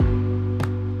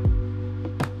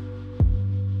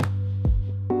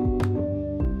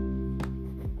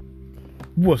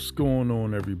What's going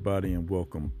on, everybody, and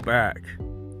welcome back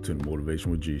to the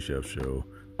Motivation with G-Chef show.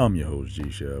 I'm your host,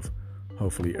 G-Chef.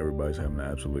 Hopefully, everybody's having an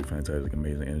absolutely fantastic,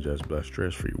 amazing, energized, blessed,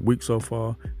 stress-free week so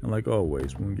far. And like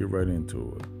always, we're going to get right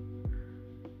into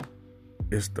it.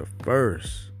 It's the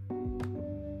first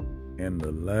and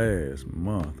the last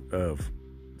month of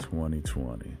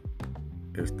 2020.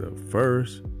 It's the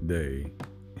first day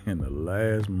in the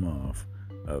last month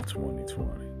of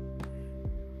 2020.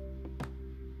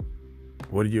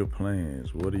 What are your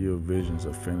plans? What are your visions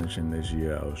of finishing this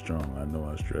year out strong? I know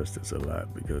I stress this a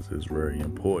lot because it's very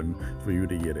important for you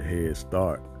to get a head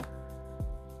start.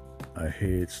 A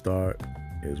head start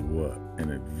is what?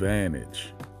 An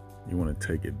advantage. You want to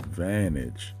take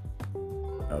advantage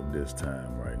of this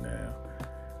time right now.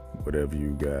 Whatever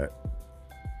you got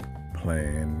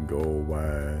planned,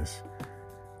 goal-wise,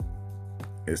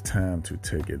 it's time to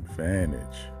take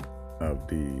advantage of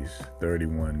these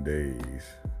 31 days.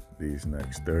 These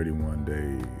next 31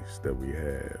 days that we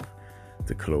have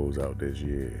to close out this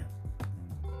year.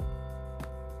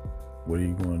 What are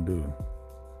you going to do?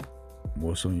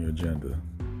 What's on your agenda?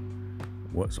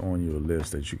 What's on your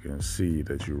list that you can see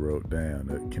that you wrote down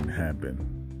that can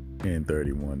happen in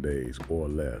 31 days or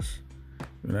less?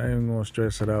 You're not even going to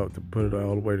stress it out to put it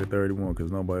all the way to 31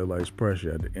 because nobody likes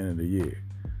pressure at the end of the year.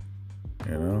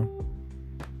 You know?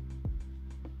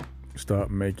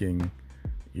 Start making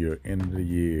your end of the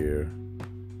year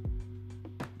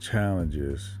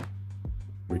challenges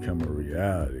become a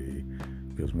reality,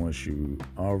 because once you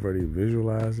already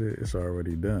visualize it, it's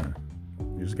already done.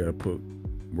 You just got to put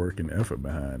work and effort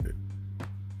behind it.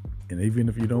 And even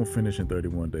if you don't finish in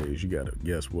 31 days, you got to,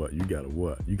 guess what? You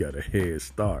got a head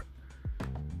start.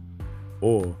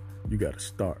 Or you got to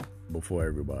start before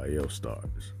everybody else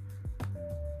starts.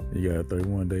 You got a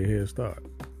 31-day head start.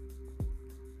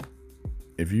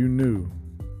 If you knew,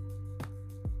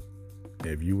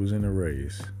 if you was in a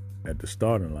race at the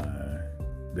starting line,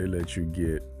 they let you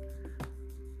get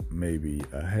maybe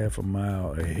a half a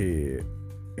mile ahead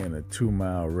in a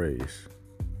 2-mile race,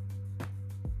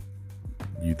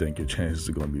 you think your chances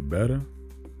are going to be better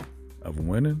of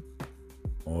winning,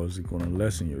 or is it going to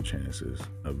lessen your chances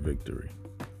of victory?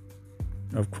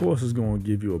 Of course, it's going to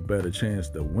give you a better chance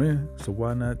to win, so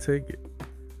why not take it?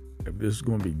 If this is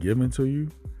going to be given to you,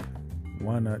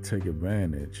 why not take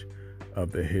advantage of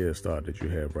the head start that you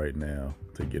have right now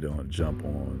to get on a jump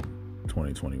on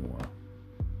 2021?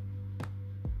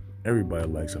 Everybody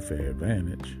likes a fair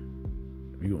advantage.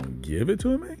 You gonna give it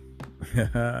to me?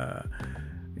 Yeah,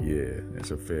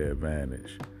 it's a fair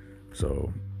advantage.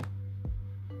 So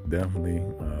definitely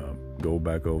go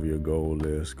back over your goal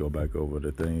list. Go back over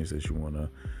the things that you want to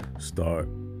start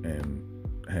and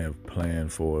have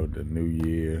planned for the new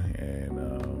year. And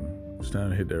it's time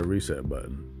to hit that reset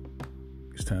button.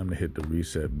 It's time to hit the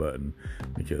reset button,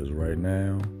 because right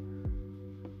now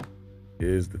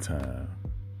is the time.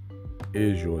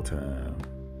 Is your time.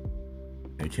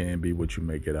 It can't be what you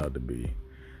make it out to be.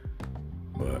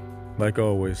 But like I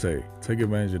always say, take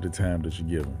advantage of the time that you're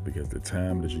given, because the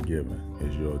time that you're given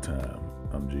is your time.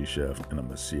 I'm G-Chef, and I'm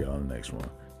going to see y'all on the next one.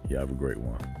 You have a great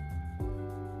one.